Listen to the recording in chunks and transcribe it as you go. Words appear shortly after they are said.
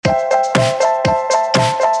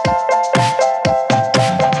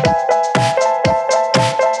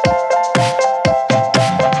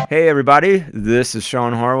everybody. This is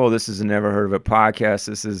Sean Harwell. This is the Never Heard of It podcast.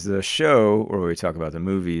 This is the show where we talk about the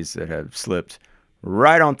movies that have slipped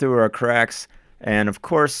right on through our cracks. And of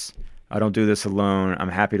course, I don't do this alone. I'm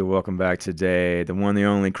happy to welcome back today the one, the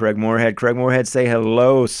only Craig Moorhead. Craig Moorhead, say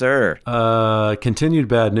hello, sir. Continued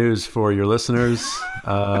bad news for your listeners.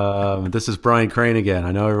 This is Brian Crane again.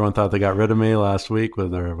 I know everyone thought they got rid of me last week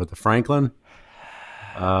with the Franklin,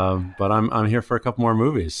 but I'm here for a couple more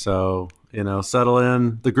movies. So, settle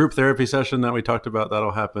in. The group therapy session that we talked about,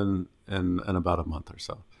 that'll happen in about a month or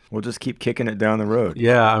so. We'll just keep kicking it down the road.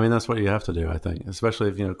 Yeah, I mean, that's what you have to do, I think. Especially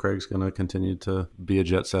if, Craig's going to continue to be a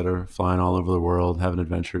jet setter, flying all over the world, having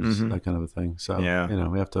adventures, that kind of a thing. So, yeah.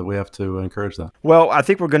 we have to encourage that. Well, I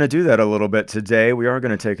think we're going to do that a little bit today. We are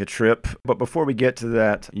going to take a trip. But before we get to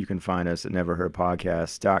that, you can find us at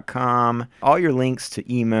neverheardpodcast.com. All your links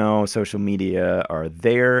to email, social media are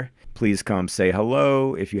there. Please come say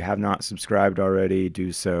hello. If you have not subscribed already,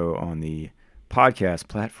 do so on the podcast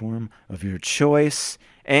platform of your choice.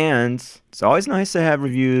 And it's always nice to have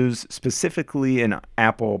reviews, specifically in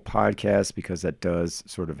Apple Podcasts, because that does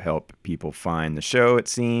sort of help people find the show, it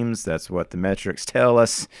seems. That's what the metrics tell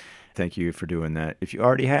us. Thank you for doing that. If you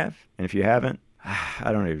already have, and if you haven't,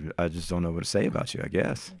 I just don't know what to say about you, I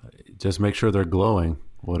guess. Just make sure they're glowing.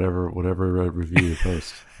 Whatever review you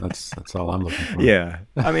post, that's all I'm looking for. Yeah,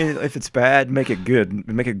 I mean, if it's bad, make it good,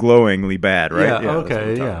 make it glowingly bad, right? Yeah,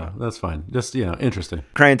 okay, that's fine. Just interesting.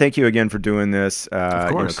 Crane, thank you again for doing this.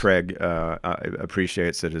 Of course. Craig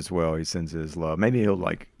appreciates it as well. He sends his love. Maybe he'll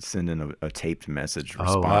send in a taped message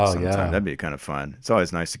response sometime. Yeah. That'd be kind of fun. It's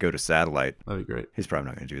always nice to go to satellite. That'd be great. He's probably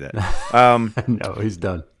not going to do that. No, he's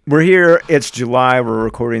done. We're here. It's July. We're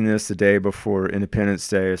recording this the day before Independence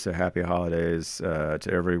Day, so happy holidays to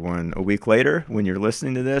everyone a week later when you're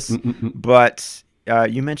listening to this. But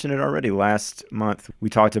you mentioned it already. Last month, we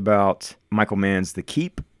talked about Michael Mann's The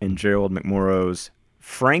Keep and Gerald McMorrow's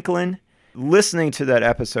Franklin. Listening to that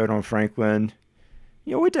episode on Franklin,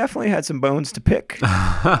 we definitely had some bones to pick.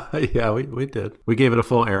 Yeah, we did. We gave it a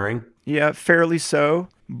full airing. Yeah, fairly so.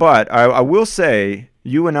 But I will say,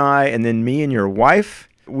 you and I, and then me and your wife,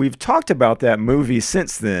 we've talked about that movie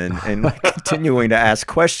since then and continuing to ask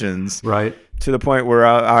questions. Right. To the point where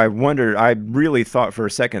I wondered, I really thought for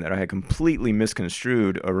a second that I had completely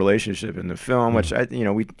misconstrued a relationship in the film, which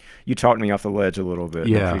you talked me off the ledge a little bit.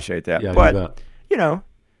 Yeah. I appreciate that. Yeah, but,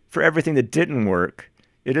 for everything that didn't work,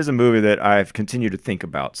 it is a movie that I've continued to think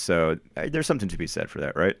about. So there's something to be said for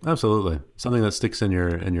that, right? Absolutely. Something that sticks in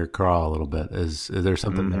your craw a little bit. Is there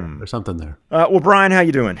something there? There's something there. Well, Brian, how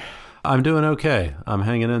you doing? I'm doing okay. I'm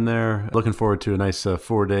hanging in there. Looking forward to a nice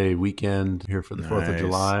 4-day weekend here for the 4th of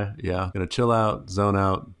July. Yeah. Going to chill out, zone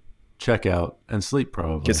out, check out, and sleep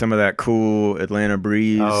probably. Get some of that cool Atlanta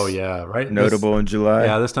breeze. Oh, yeah. Right. Notable in July.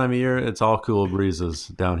 Yeah, this time of year, it's all cool breezes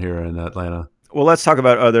down here in Atlanta. Well, let's talk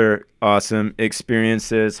about other awesome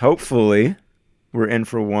experiences. Hopefully, we're in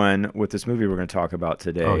for one with this movie we're going to talk about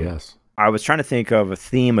today. Oh, yes. I was trying to think of a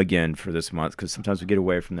theme again for this month because sometimes we get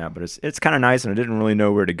away from that, but it's kind of nice, and I didn't really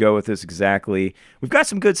know where to go with this exactly. We've got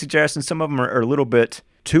some good suggestions. Some of them are a little bit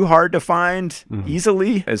too hard to find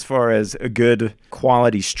easily as far as a good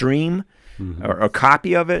quality stream or a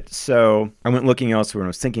copy of it. So I went looking elsewhere and I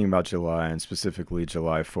was thinking about July, and specifically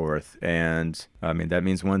July 4th. And I mean, that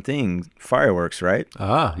means one thing, fireworks, right?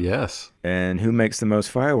 Ah, yes. And who makes the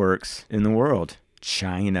most fireworks in the world?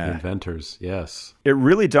 China. Inventors, yes. It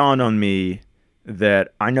really dawned on me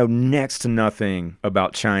that I know next to nothing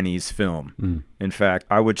about Chinese film. In fact,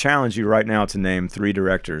 I would challenge you right now to name 3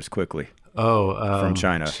 directors quickly. From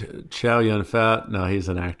China. Chow Yun-fat. No, he's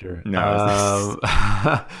an actor. No.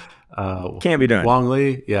 Can't be done. Wong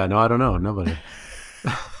Li. Yeah, no, I don't know. Nobody.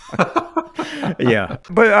 Yeah,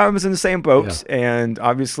 but I was in the same boat, and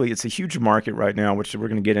obviously it's a huge market right now, which we're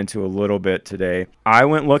going to get into a little bit today. I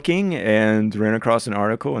went looking and ran across an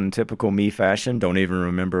article in typical me fashion. Don't even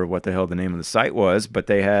remember what the hell the name of the site was, but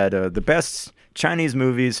they had the best Chinese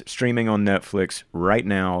movies streaming on Netflix right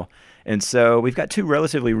now. And so we've got 2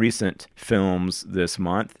 relatively recent films this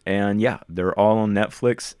month, and yeah, they're all on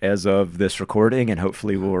Netflix as of this recording, and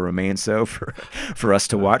hopefully will remain so for us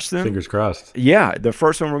to watch them. Fingers crossed. Yeah, the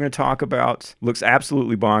first one we're going to talk about looks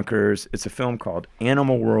absolutely bonkers. It's a film called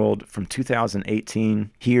Animal World from 2018.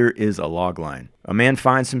 Here is a logline. A man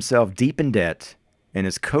finds himself deep in debt and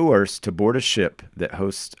is coerced to board a ship that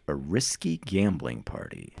hosts a risky gambling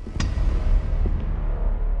party.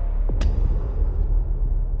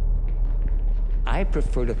 I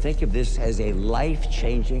prefer to think of this as a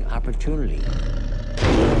life-changing opportunity.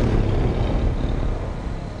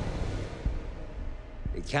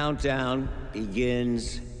 The countdown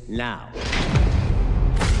begins now.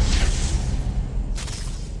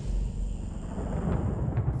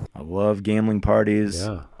 love gambling parties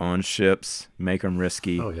Yeah. on ships, make them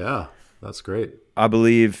risky. Oh, yeah. That's great. I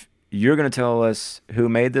believe you're going to tell us who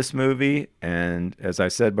made this movie. And as I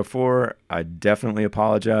said before, I definitely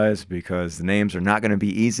apologize because the names are not going to be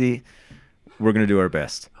easy. We're going to do our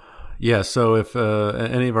best. Yeah, so if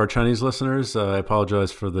any of our Chinese listeners, I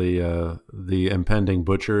apologize for the impending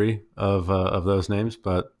butchery of those names,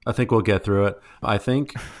 but I think we'll get through it. I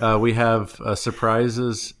think we have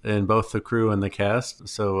surprises in both the crew and the cast,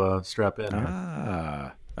 so strap in.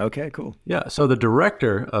 Ah, okay, cool. Yeah, so the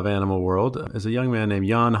director of Animal World is a young man named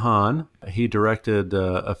Yan Han. He directed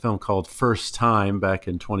a film called First Time back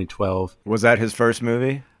in 2012. Was that his first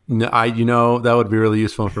movie? No, that would be really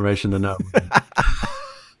useful information to know.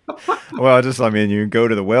 Well, I mean, you go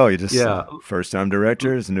to the well, you just Yeah. first time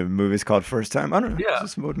directors, and the movie's called First Time. I don't know. Yeah. It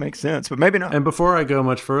just would make sense, but maybe not. And before I go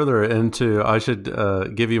much further into, I should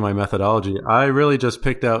give you my methodology. I really just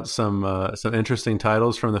picked out some interesting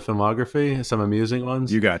titles from the filmography, some amusing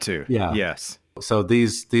ones. You got to. Yeah. Yes. So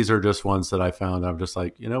these are just ones that I found. I'm just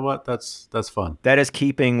like, you know what? That's fun. That is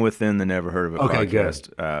keeping within the Never Heard of It Okay,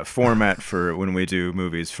 podcast format for when we do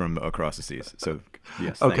movies from across the seas. So,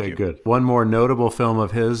 yes. Thank Okay, you. good. One more notable film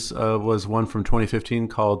of his was one from 2015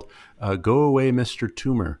 called Go Away, Mr.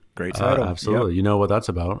 Tumor. Great title. Absolutely. Yep. You know what that's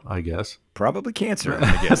about, I guess. Probably cancer,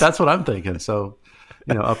 I guess. That's what I'm thinking. So,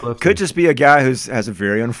 uplifting. Could just be a guy who has a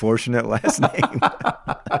very unfortunate last name.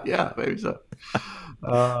 Yeah, maybe so.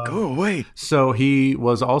 Go away. So he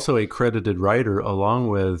was also a credited writer along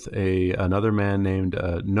with another man named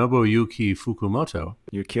Nobuyuki Fukumoto.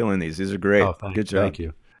 You're killing these. These are great. Oh, Good job. Thank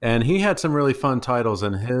you. And he had some really fun titles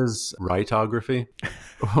in his writography.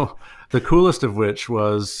 The coolest of which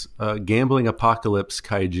was Gambling Apocalypse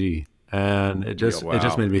Kaiji. And it just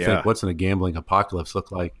made me think, what's a gambling apocalypse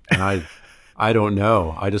look like? And I don't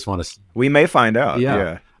know. I just want to. We may find out. Yeah.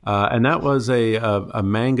 Yeah. And that was a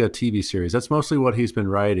manga TV series. That's mostly what he's been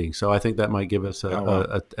writing. So I think that might give us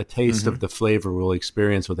a taste of the flavor we'll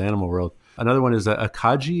experience with Animal World. Another one is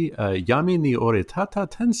Akaji Yami ni Oretata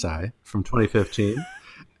Tensai from 2015.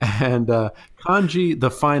 And Kanji The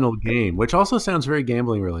Final Game, which also sounds very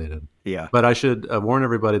gambling related. Yeah. But I should warn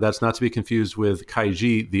everybody that's not to be confused with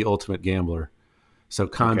Kaiji The Ultimate Gambler. So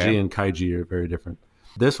Kanji and Kaiji are very different.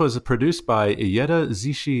 This was produced by Ieda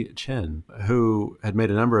Zishi Chen, who had made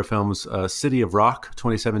a number of films, City of Rock,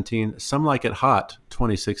 2017, Some Like It Hot,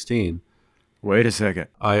 2016. Wait a second.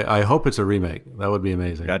 I hope it's a remake. That would be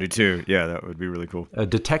amazing. I do too. Yeah, that would be really cool.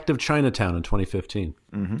 Detective Chinatown in 2015.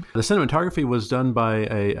 Mm-hmm. The cinematography was done by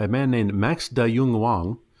a man named Max Da-Yung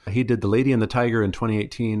Wang. He did The Lady and the Tiger in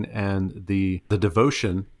 2018 and The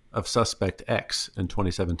Devotion of Suspect X in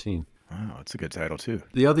 2017. Wow, that's a good title too.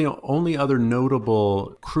 The only other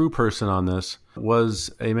notable crew person on this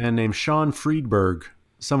was a man named Sean Friedberg,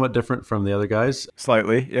 somewhat different from the other guys.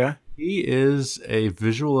 Slightly, yeah. He is a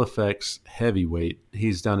visual effects heavyweight.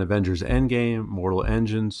 He's done Avengers Endgame, Mortal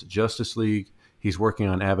Engines, Justice League. He's working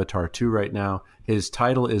on Avatar 2 right now. His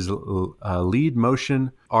title is Lead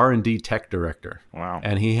Motion R&D Tech Director. Wow.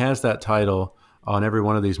 And he has that title on every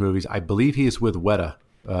one of these movies. I believe he is with Weta.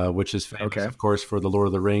 Which is famous, of course, for the Lord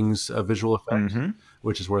of the Rings visual effects,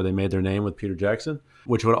 which is where they made their name with Peter Jackson,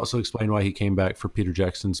 which would also explain why he came back for Peter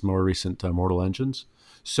Jackson's more recent Mortal Engines.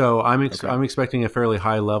 So I'm expecting a fairly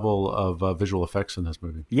high level of visual effects in this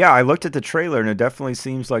movie. Yeah, I looked at the trailer, and it definitely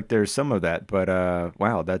seems like there's some of that. But,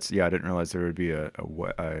 wow, I didn't realize there would be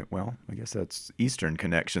well, I guess that's Eastern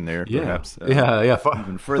connection there, perhaps.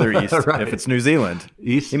 Even further east, Right. if it's New Zealand.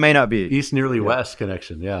 East, he may not be. East nearly west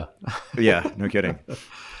connection, yeah. Yeah, no kidding.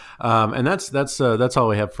 And that's all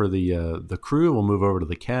we have for the crew. We'll move over to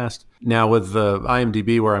the cast now with the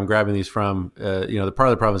IMDb where I'm grabbing these from. The part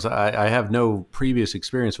of the problem is I have no previous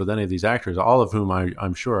experience with any of these actors, all of whom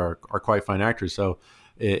I'm sure are quite fine actors. So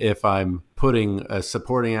if I'm putting a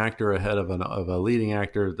supporting actor ahead of a leading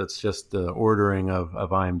actor, that's just the ordering of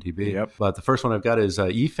IMDb. Yep. But the first one I've got is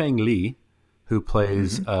Yifeng Li, who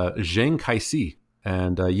plays Zheng Kaixi,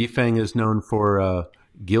 and Yifeng is known for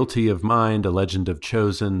Guilty of Mind, A Legend of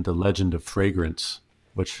Chosen, The Legend of Fragrance,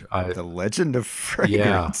 which The Legend of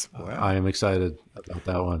Fragrance. Yeah, Wow. I am excited about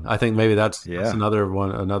that one. I think maybe that's another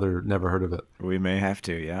one, another never heard of it. We may have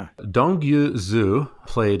to, yeah. Dongyu Zhu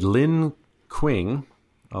played Lin Qing,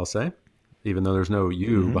 I'll say, even though there's no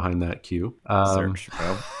U behind that Q. Search.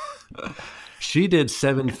 She did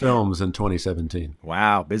 7 films in 2017.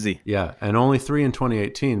 Wow, busy. Yeah, and only 3 in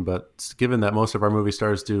 2018. But given that most of our movie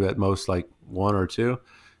stars do at most like 1 or 2,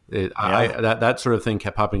 that sort of thing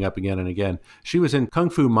kept popping up again and again. She was in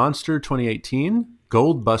Kung Fu Monster 2018,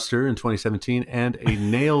 Goldbuster in 2017, and A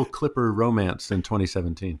Nail Clipper Romance in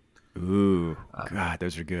 2017. Ooh, God,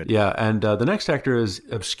 those are good. Yeah, and the next actor is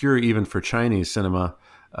obscure even for Chinese cinema.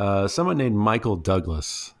 Someone named Michael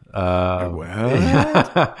Douglas. What?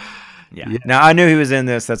 Yeah. Now, I knew he was in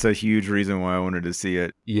this. That's a huge reason why I wanted to see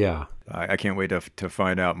it. Yeah. I can't wait to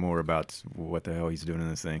find out more about what the hell he's doing in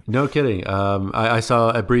this thing. No kidding. I saw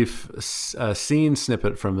a brief scene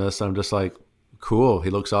snippet from this. I'm just like, cool. He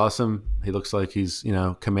looks awesome. He looks like he's,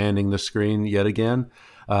 commanding the screen yet again.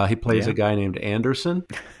 He plays a guy named Anderson.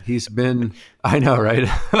 He's been, I know, right?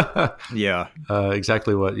 Yeah.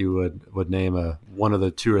 Exactly what you would name one of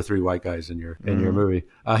the 2 or 3 white guys in your movie.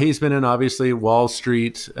 He's been in, obviously, Wall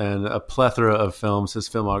Street and a plethora of films. His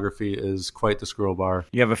filmography is quite the scroll bar.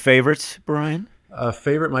 You have a favorite, Brian? A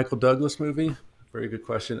favorite Michael Douglas movie? Very good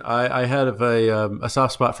question. I had a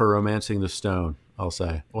soft spot for Romancing the Stone, I'll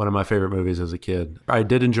say. One of my favorite movies as a kid. I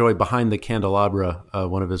did enjoy Behind the Candelabra,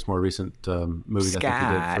 one of his more recent movies. Scott.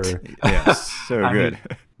 I think he did for... Yes, so good.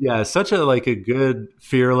 Yeah, such a good,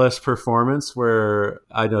 fearless performance where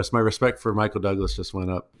I noticed my respect for Michael Douglas just went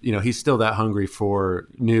up. He's still that hungry for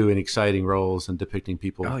new and exciting roles and depicting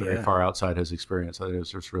people very far outside his experience. I think it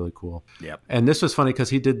was just really cool. Yep. And this was funny because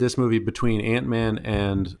he did this movie between Ant-Man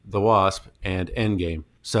and the Wasp and Endgame.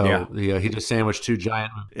 So he just sandwiched 2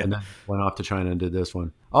 giant and then went off to China and did this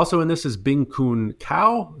one. Also in this is Bing Kun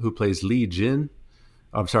Kao, who plays Lee Jun.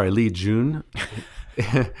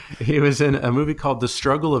 He was in a movie called The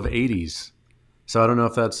Struggle of 80s. So I don't know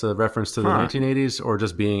if that's a reference to the 1980s or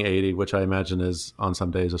just being 80, which I imagine is on some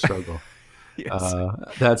days a struggle. Yes.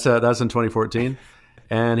 That's in 2014.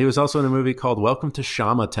 And he was also in a movie called Welcome to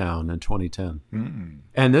Shamatown in 2010. Mm.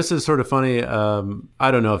 And this is sort of funny.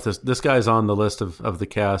 I don't know if this guy's on the list of the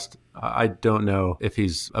cast. I don't know if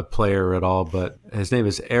he's a player at all, but his name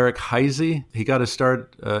is Eric Heisey. He got his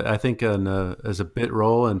start, I think, as a bit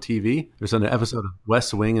role in TV. He was on an episode of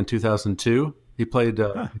West Wing in 2002. He played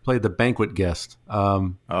the banquet guest.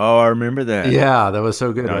 I remember that. Yeah, that was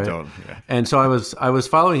so good. No, right? I don't. Yeah. And so I was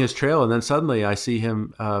following his trail, and then suddenly I see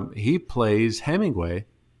him. He plays Hemingway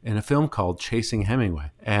in a film called Chasing Hemingway,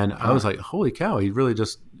 and I was like, "Holy cow!" He really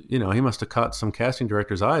just, he must have caught some casting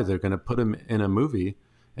director's eye. They're going to put him in a movie,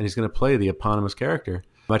 and he's going to play the eponymous character.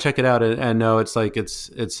 I check it out, and no, it's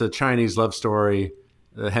a Chinese love story.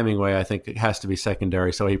 Hemingway, I think, it has to be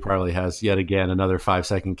secondary, so he probably has yet again another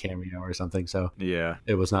 5-second cameo or something. So yeah,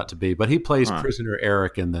 it was not to be. But he plays Prisoner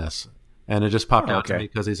Eric in this, and it just popped out to me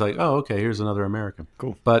because he's like, "Oh, okay, here's another American."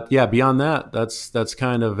 Cool. But yeah, beyond that, that's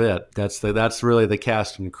kind of it. That's really the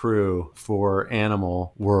cast and crew for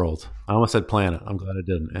Animal World. I almost said Planet. I'm glad I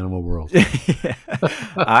didn't. Animal World.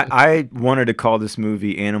 I wanted to call this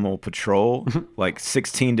movie Animal Patrol like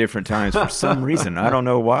 16 different times for some reason. I don't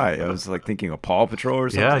know why. I was like thinking of Paw Patrol or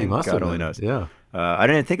something. Yeah, you must have. God only knows. Yeah. I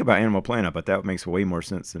didn't think about Animal Planet, but that makes way more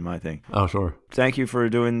sense than my thing. Oh, sure. Thank you for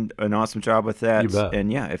doing an awesome job with that. You bet.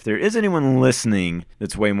 And yeah, if there is anyone listening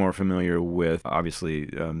that's way more familiar with, obviously,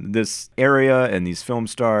 this area and these film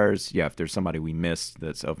stars, if there's somebody we missed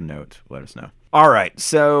that's of note, let us know. All right,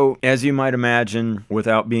 so as you might imagine,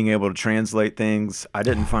 without being able to translate things, I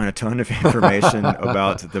didn't find a ton of information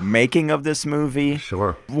about the making of this movie.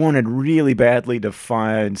 Sure. Wanted really badly to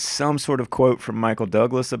find some sort of quote from Michael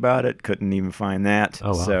Douglas about it. Couldn't even find that.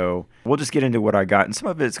 Oh, wow. So we'll just get into what I got. And some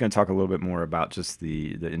of it's going to talk a little bit more about just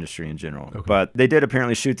the industry in general. Okay. But they did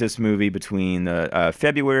apparently shoot this movie between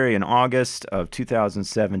February and August of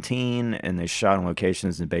 2017. And they shot on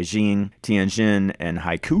locations in Beijing, Tianjin, and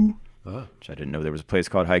Haikou. Which I didn't know there was a place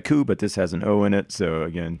called Haikou, but this has an O in it. So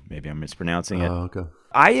again, maybe I'm mispronouncing it. Okay.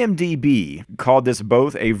 IMDb called this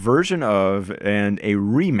both a version of and a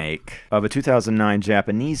remake of a 2009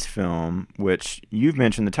 Japanese film, which you've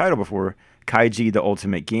mentioned the title before, Kaiji the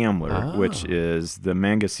Ultimate Gambler, which is the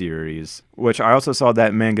manga series, which I also saw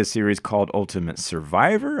that manga series called Ultimate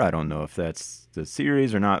Survivor. I don't know if that's the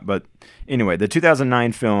series or not, but anyway, the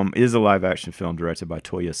 2009 film is a live-action film directed by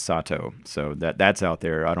Toya Sato, so that's out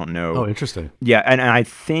there. I don't know. Oh, interesting. Yeah, and I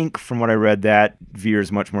think from what I read, that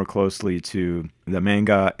veers much more closely to the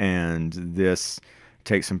manga, and this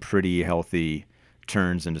takes some pretty healthy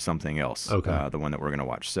turns into something else. Okay. The one that we're going to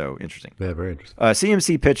watch. So interesting. Yeah, very interesting.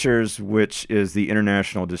 CMC Pictures, which is the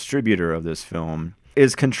international distributor of this film,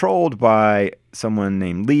 is controlled by someone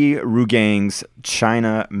named Li Rugang's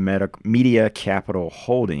China Media Capital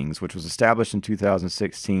Holdings, which was established in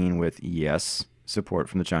 2016 with, support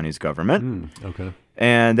from the Chinese government. Okay.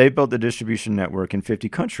 And they've built the distribution network in 50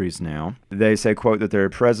 countries now. They say, quote, that their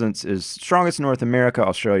presence is strongest in North America,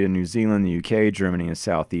 Australia, New Zealand, the UK, Germany, and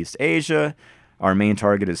Southeast Asia. Our main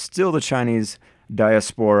target is still the Chinese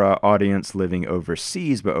diaspora audience living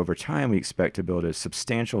overseas, but over time we expect to build a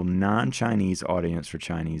substantial non-Chinese audience for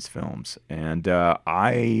Chinese films. And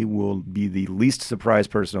I will be the least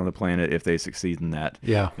surprised person on the planet if they succeed in that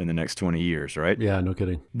in the next 20 years, right? Yeah, no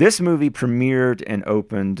kidding. This movie premiered and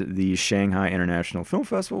opened the Shanghai International Film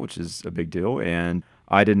Festival, which is a big deal. And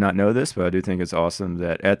I did not know this, but I do think it's awesome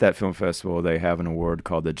that at that film festival, they have an award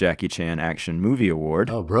called the Jackie Chan Action Movie Award.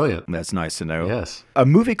 Oh, brilliant. That's nice to know. Yes. A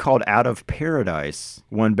movie called Out of Paradise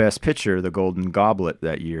won Best Picture, the Golden Goblet,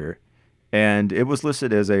 that year. And it was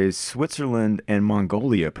listed as a Switzerland and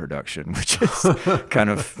Mongolia production, which is kind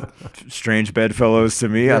of strange bedfellows to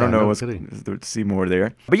me. Yeah, I don't know no what's kidding. to see more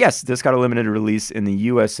there. But yes, this got a limited release in the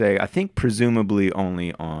USA, I think presumably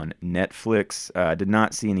only on Netflix. Did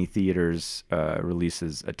not see any theaters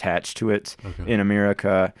releases attached to it in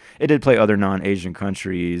America. It did play other non-Asian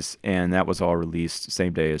countries, and that was all released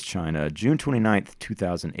same day as China, June 29th,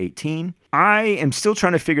 2018. I am still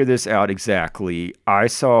trying to figure this out exactly. I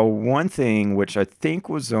saw one thing which I think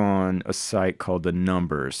was on a site called The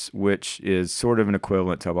Numbers, which is sort of an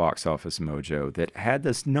equivalent to Box Office Mojo, that had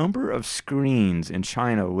this number of screens in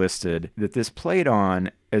China listed that this played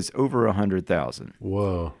on as over 100,000.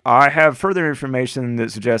 Whoa. I have further information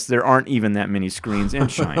that suggests there aren't even that many screens in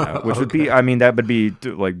China, which would be, I mean, that would be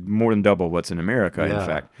like more than double what's in America, in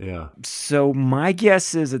fact. Yeah. So my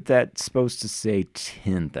guess is that that's supposed to say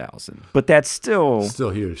 10,000. But that's still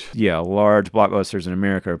huge. Yeah, large blockbusters in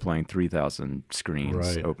America are playing 3,000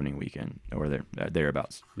 screens Right. opening weekend, or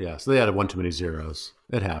thereabouts. Yeah, so they added one too many zeros.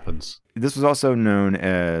 It happens. This was also known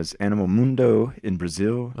as Animal Mundo in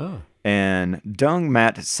Brazil and Dung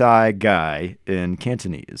Mat Sai Gai in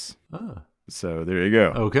Cantonese. So there you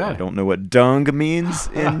go. Okay. I don't know what dung means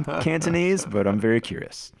in Cantonese, but I'm very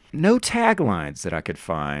curious. No taglines that I could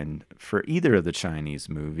find for either of the Chinese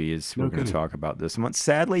movies. We're going to talk about this one.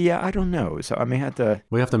 Sadly, I don't know. So I may have to...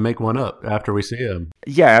 We have to make one up after we see them.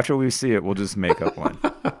 Yeah, after we see it, we'll just make up one.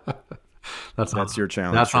 That's your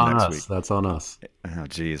challenge That's for on next us. week. That's on us. Oh,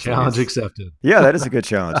 geez. Challenge accepted. Yeah, that is a good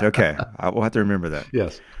challenge. Okay. We'll have to remember that.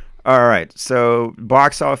 Yes. All right. So,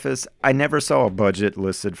 box office. I never saw a budget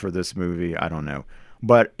listed for this movie. I don't know.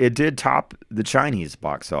 But it did top the Chinese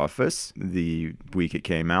box office the week it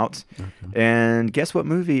came out. And guess what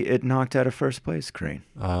movie it knocked out of first place, Crane?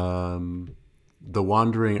 The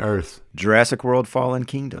Wandering Earth. Jurassic World Fallen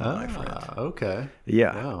Kingdom, my friend. Okay.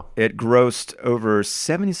 Yeah. Wow. It grossed over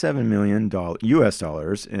 $77 million US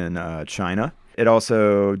dollars in China. It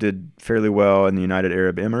also did fairly well in the United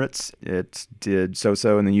Arab Emirates. It did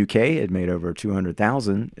so-so in the UK. It made over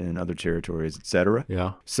 200,000 in other territories, etc.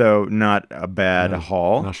 Yeah. So not a bad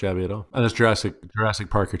haul. Not shabby at all. And it's Jurassic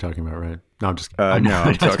Park you're talking about, right? No, I'm just kidding. No,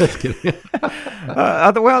 I'm talking.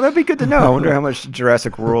 Well, that'd be good to know. I wonder how much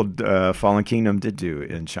Jurassic World Fallen Kingdom did do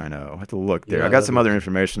in China. I'll have to look there. Yeah, I got some other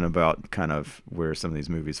information about kind of where some of these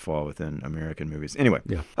movies fall within American movies. Anyway.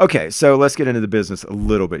 Yeah. Okay, so let's get into the business a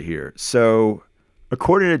little bit here. So,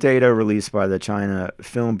 according to data released by the China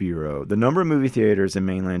Film Bureau, the number of movie theaters in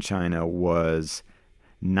mainland China was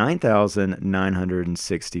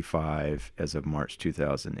 9,965 as of March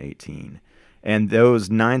 2018. And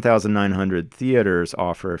those 9,900 theaters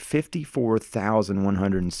offer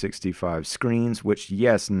 54,165 screens, which,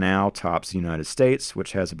 yes, now tops the United States,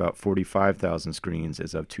 which has about 45,000 screens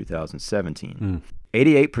as of 2017.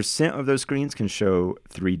 88% of those screens can show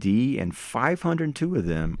 3D, and 502 of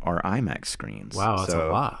them are IMAX screens. Wow, that's a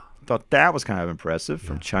lot. I thought that was kind of impressive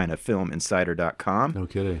from ChinaFilmInsider.com. No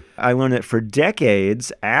kidding. I learned that for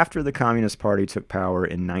decades after the Communist Party took power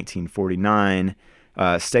in 1949,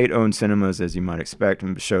 state-owned cinemas, as you might expect,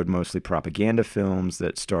 showed mostly propaganda films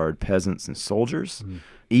that starred peasants and soldiers.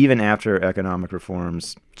 Even after economic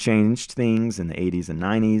reforms changed things in the 80s and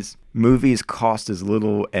 90s, movies cost as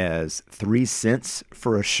little as 3 cents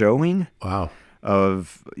for a showing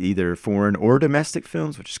of either foreign or domestic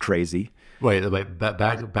films, which is crazy. Wait,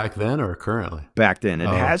 back then or currently? Back then. It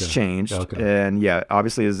has changed. And yeah,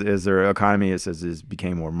 obviously as their economy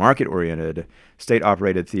became more market-oriented,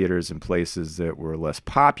 state-operated theaters in places that were less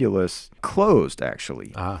populous closed,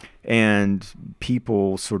 actually. And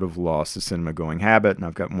people sort of lost the cinema-going habit, and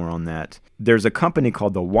I've got more on that. There's a company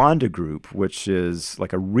called the Wanda Group, which is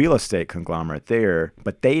like a real estate conglomerate there,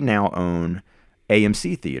 but they now own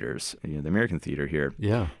AMC theaters, the American theater here.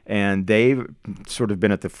 Yeah. And they've sort of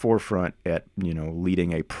been at the forefront at,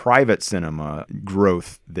 leading a private cinema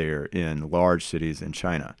growth there in large cities in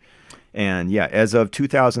China. And yeah, as of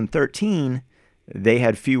 2013, they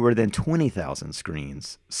had fewer than 20,000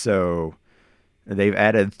 screens. So They've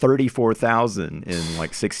added 34,000 in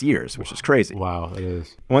like 6 years, which is crazy. Wow, it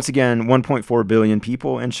is. Once again, 1.4 billion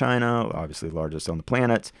people in China, obviously largest on the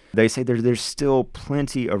planet. They say there's still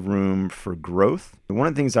plenty of room for growth. One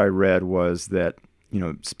of the things I read was that,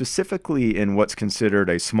 specifically in what's considered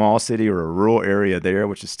a small city or a rural area there,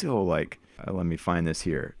 which is still like, let me find this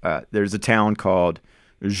here. There's a town called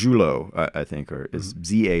Zhulo, I think, or is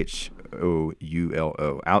Zhoulo,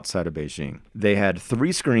 outside of Beijing. They had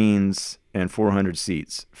 3 screens and 400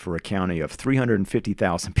 seats for a county of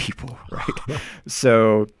 350,000 people, right?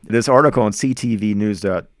 So this article on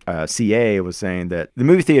ctvnews.ca was saying that the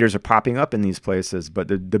movie theaters are popping up in these places, but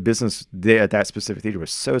the business at that specific theater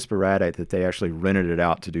was so sporadic that they actually rented it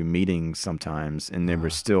out to do meetings sometimes, and they were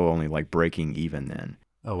still only like breaking even then.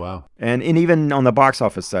 Oh, wow. And even on the box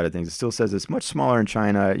office side of things, it still says it's much smaller in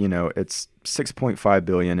China. It's $6.5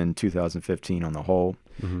 billion in 2015 on the whole,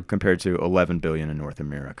 compared to $11 billion in North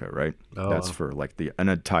America, right? Oh, That's wow. for like an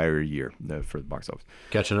entire year for the box office.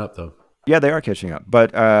 Catching up, though. Yeah, they are catching up.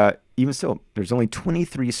 But even still, there's only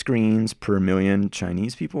 23 screens per million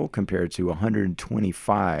Chinese people compared to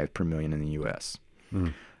 125 per million in the U.S.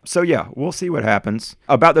 So yeah, we'll see what happens.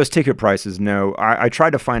 About those ticket prices, no. I tried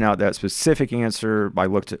to find out that specific answer. I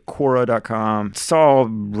looked at Quora.com, saw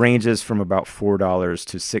ranges from about $4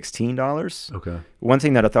 to $16. Okay. One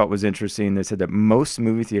thing that I thought was interesting, they said that most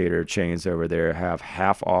movie theater chains over there have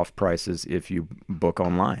half off prices if you book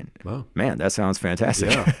online. Wow. Man, that sounds fantastic.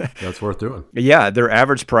 Yeah, that's worth doing. Yeah, their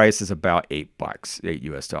average price is about $8,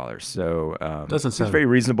 $8. So Doesn't sound it's very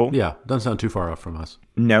reasonable. Yeah, doesn't sound too far off from us.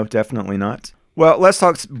 No, definitely not. Well, let's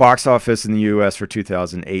talk box office in the U.S. for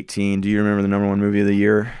 2018. Do you remember the number 1 movie of the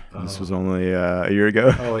year? This was only a year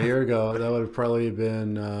ago. Oh, a year ago, that would have probably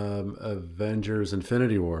been Avengers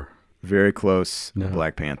Infinity War. Very close. No.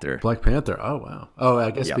 Black Panther. Black Panther. Oh, wow. Oh,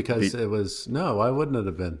 I guess Yeah, because it was... No, why wouldn't it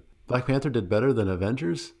have been? Black Panther did better than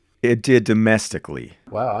Avengers? It did domestically.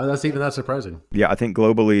 Wow, that's even that surprising. Yeah, I think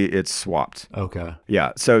globally it's swapped. Okay.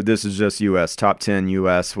 Yeah, so this is just U.S. Top 10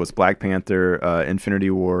 U.S. was Black Panther,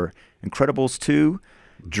 Infinity War, Incredibles 2,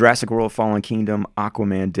 Jurassic World Fallen Kingdom,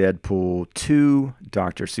 Aquaman, Deadpool 2,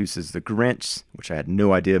 Dr. Seuss's The Grinch, which I had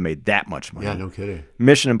no idea made that much money. Yeah, no kidding.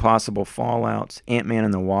 Mission Impossible Fallout, Ant-Man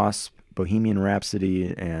and the Wasp, Bohemian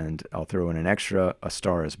Rhapsody, and I'll throw in an extra, A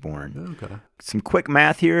Star is Born. Okay. Some quick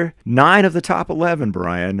math here. 9 of the top 11,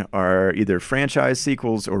 Brian, are either franchise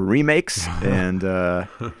sequels or remakes. And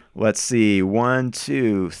let's see, 1,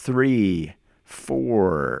 2, 3,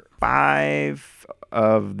 4, 5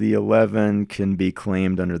 of the 11 can be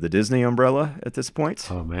claimed under the Disney umbrella at this point.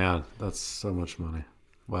 Oh, man, that's so much money.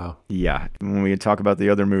 Wow. Yeah. When we talk about the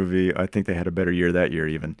other movie, I think they had a better year that year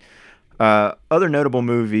even. Other notable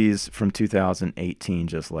movies from 2018,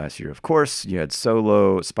 just last year, of course, you had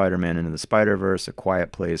Solo, Spider-Man Into the Spider-Verse, A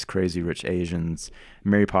Quiet Place, Crazy Rich Asians,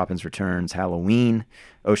 Mary Poppins Returns, Halloween,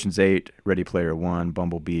 Ocean's 8, Ready Player One,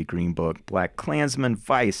 Bumblebee, Green Book, Black Klansman,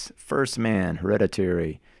 Vice, First Man,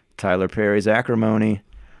 Hereditary, Tyler Perry's Acrimony,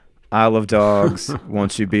 Isle of Dogs,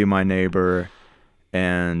 Won't You Be My Neighbor,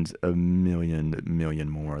 and a million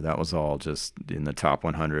more. That was all just in the top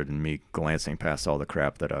 100 and me glancing past all the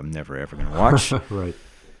crap that I'm never, ever going to watch. Right.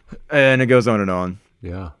 And it goes on and on.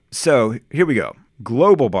 Yeah. So here we go.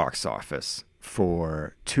 Global box office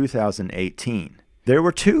for 2018. There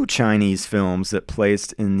were 2 Chinese films that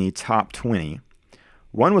placed in the top 20.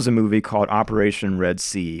 One was a movie called Operation Red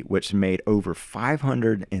Sea, which made over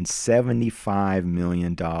 $575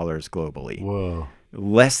 million globally. Whoa.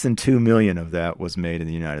 Less than 2 million of that was made in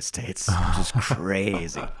the United States, which is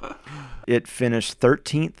crazy. It finished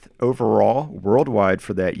 13th overall worldwide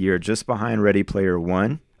for that year, just behind Ready Player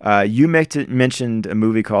One. You mentioned a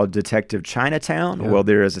movie called Detective Chinatown. Yeah. Well,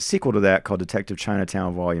 there is a sequel to that called Detective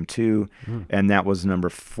Chinatown Volume 2, and that was number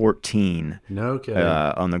 14 No kidding.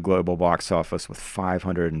 on the global box office with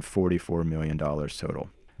 $544 million total.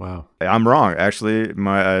 Wow. I'm wrong. Actually,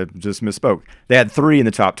 I just misspoke. They had 3 in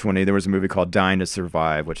the top 20. There was a movie called Dying to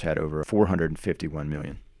Survive, which had over $451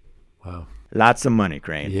 million. Wow. Lots of money,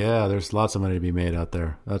 Crane. Yeah, there's lots of money to be made out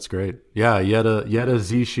there. That's great. Yeah, Yetta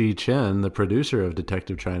Zishi Chen, the producer of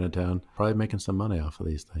Detective Chinatown, probably making some money off of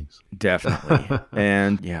these things. Definitely.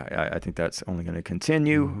 And yeah, I think that's only going to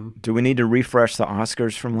continue. Do we need to refresh the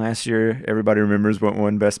Oscars from last year? Everybody remembers what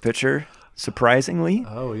won Best Picture, surprisingly.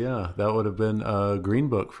 Oh, yeah. That would have been Green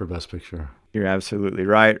Book for Best Picture. You're absolutely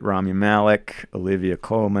right. Rami Malek, Olivia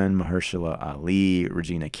Colman, Mahershala Ali,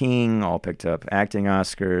 Regina King all picked up acting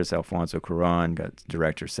Oscars. Alfonso Cuarón got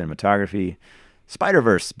director cinematography.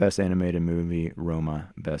 Spider-Verse, Best Animated Movie, Roma,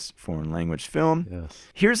 Best Foreign Language Film. Yes.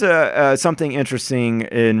 Here's something interesting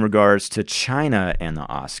in regards to China and the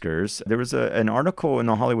Oscars. There was an article in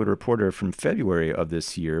the Hollywood Reporter from February of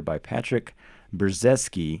this year by Patrick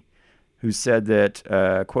Brzezinski, who said that,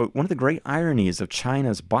 quote, one of the great ironies of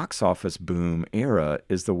China's box office boom era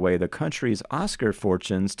is the way the country's Oscar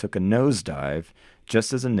fortunes took a nosedive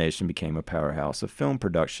just as the nation became a powerhouse of film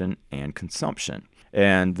production and consumption.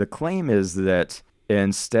 And the claim is that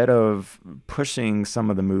instead of pushing some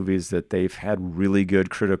of the movies that they've had really good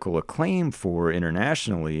critical acclaim for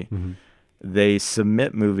internationally, they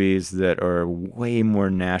submit movies that are way more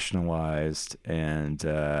nationalized and,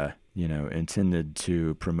 intended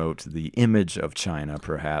to promote the image of China,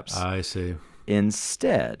 perhaps. I see.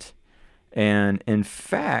 Instead. And in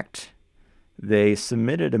fact, they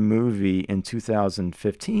submitted a movie in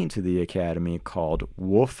 2015 to the Academy called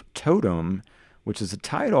Wolf Totem, which is a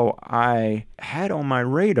title I had on my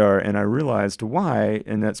radar, and I realized why,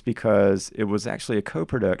 and that's because it was actually a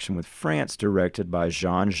co-production with France, directed by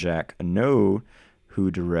Jean-Jacques Annaud, who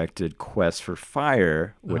directed Quest for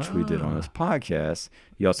Fire, which we did on this podcast.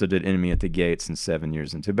 He also did Enemy at the Gates and 7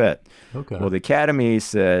 Years in Tibet. Okay. Well, the Academy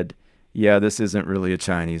said, yeah, this isn't really a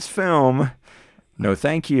Chinese film. No,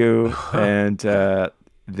 thank you. And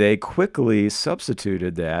they quickly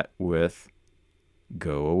substituted that with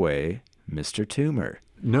Go Away, Mr. Tumor.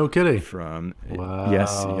 No kidding. From, Wow.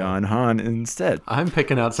 yes, Jan Han instead. I'm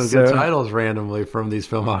picking out some good titles randomly from these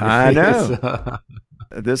filmographies. I know.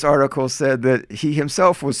 This article said that he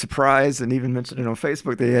himself was surprised and even mentioned it on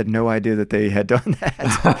Facebook that he had no idea that they had done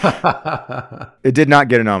that. It did not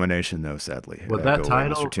get a nomination, though, sadly. With that Go Away,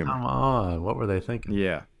 title, Mr. Tumor. come on. What were they thinking?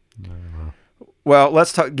 Yeah. Well,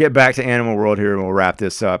 let's get back to Animal World here, and we'll wrap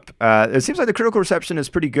this up. It seems like the critical reception is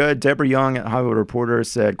pretty good. Deborah Young at Hollywood Reporter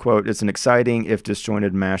said, quote, it's an exciting, if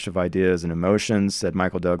disjointed mash of ideas and emotions. Said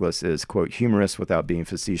Michael Douglas is, quote, humorous without being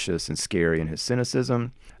facetious and scary in his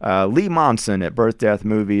cynicism. Lee Monson at Birth, Death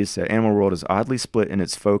Movies said Animal World is oddly split in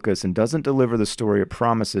its focus and doesn't deliver the story it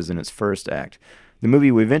promises in its first act. The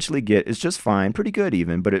movie we eventually get is just fine, pretty good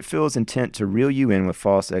even, but it feels intent to reel you in with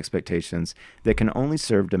false expectations that can only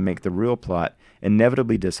serve to make the real plot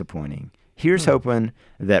inevitably disappointing. Here's hoping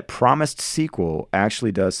that promised sequel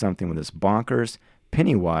actually does something with this bonkers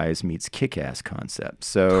Pennywise meets Kick-Ass concept.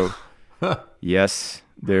 So, yes,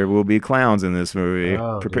 there will be clowns in this movie.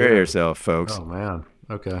 Prepare yourself, folks. Oh, man.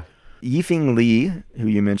 Okay. Yifeng Li, who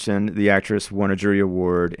you mentioned, the actress, won a jury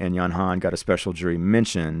award, and Jan Han got a special jury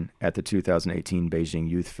mention at the 2018 Beijing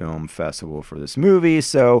Youth Film Festival for this movie.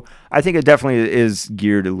 So I think it definitely is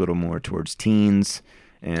geared a little more towards teens,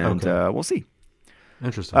 and we'll see.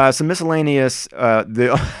 Interesting. Some miscellaneous,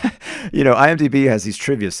 IMDb has these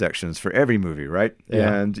trivia sections for every movie, right?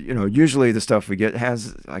 Yeah. And, usually the stuff we get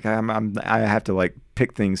has, like, I have to, like,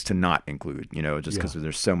 pick things to not include, just because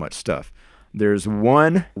there's so much stuff. There's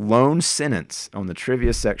one lone sentence on the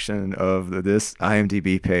trivia section of this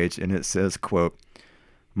IMDb page, and it says, quote,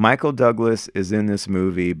 Michael Douglas is in this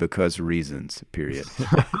movie because reasons, period.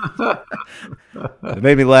 It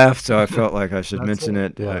made me laugh, so I felt like I should mention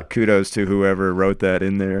it. Yeah. Kudos to whoever wrote that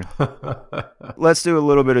in there. Let's do a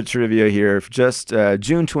little bit of trivia here. Just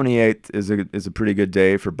June 28th is a pretty good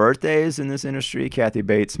day for birthdays in this industry. Kathy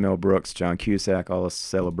Bates, Mel Brooks, John Cusack all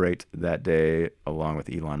celebrate that day along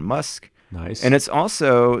with Elon Musk. Nice. And it's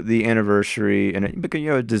also the anniversary, and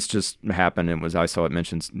because this just happened. I saw it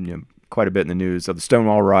mentioned quite a bit in the news of the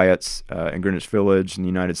Stonewall riots in Greenwich Village in the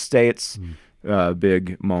United States.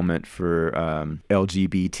 Big moment for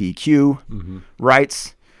LGBTQ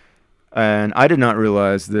rights. And I did not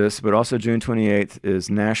realize this, but also June 28th is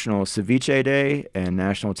National Ceviche Day and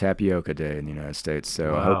National Tapioca Day in the United States.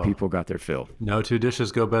 So I hope people got their fill. No two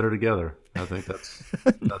dishes go better together. I think that's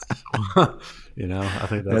I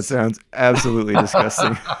think that sounds absolutely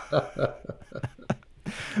disgusting.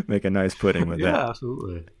 Make a nice pudding with that. Yeah,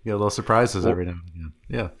 absolutely. Get little surprises every now and again.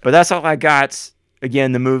 Yeah. But that's all I got.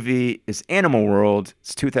 Again, the movie is Animal World.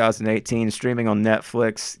 It's 2018, streaming on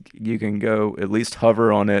Netflix. You can go at least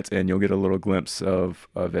hover on it, and you'll get a little glimpse of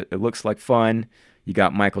it. It looks like fun. You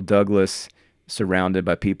got Michael Douglas surrounded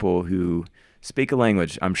by people who speak a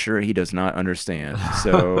language I'm sure he does not understand.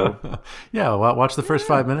 So, yeah, watch the first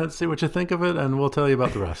 5 minutes, see what you think of it, and we'll tell you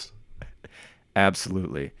about the rest.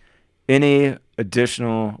 Absolutely. Any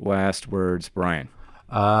additional last words, Brian?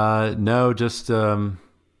 No, just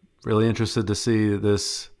really interested to see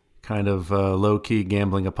this kind of low-key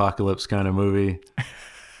gambling apocalypse kind of movie.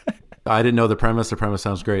 I didn't know the premise. The premise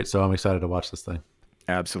sounds great, so I'm excited to watch this thing.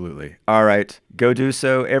 Absolutely. All right. Go do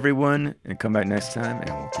so, everyone, and come back next time, and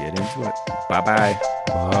we'll get into it. Bye-bye.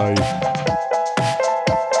 Bye.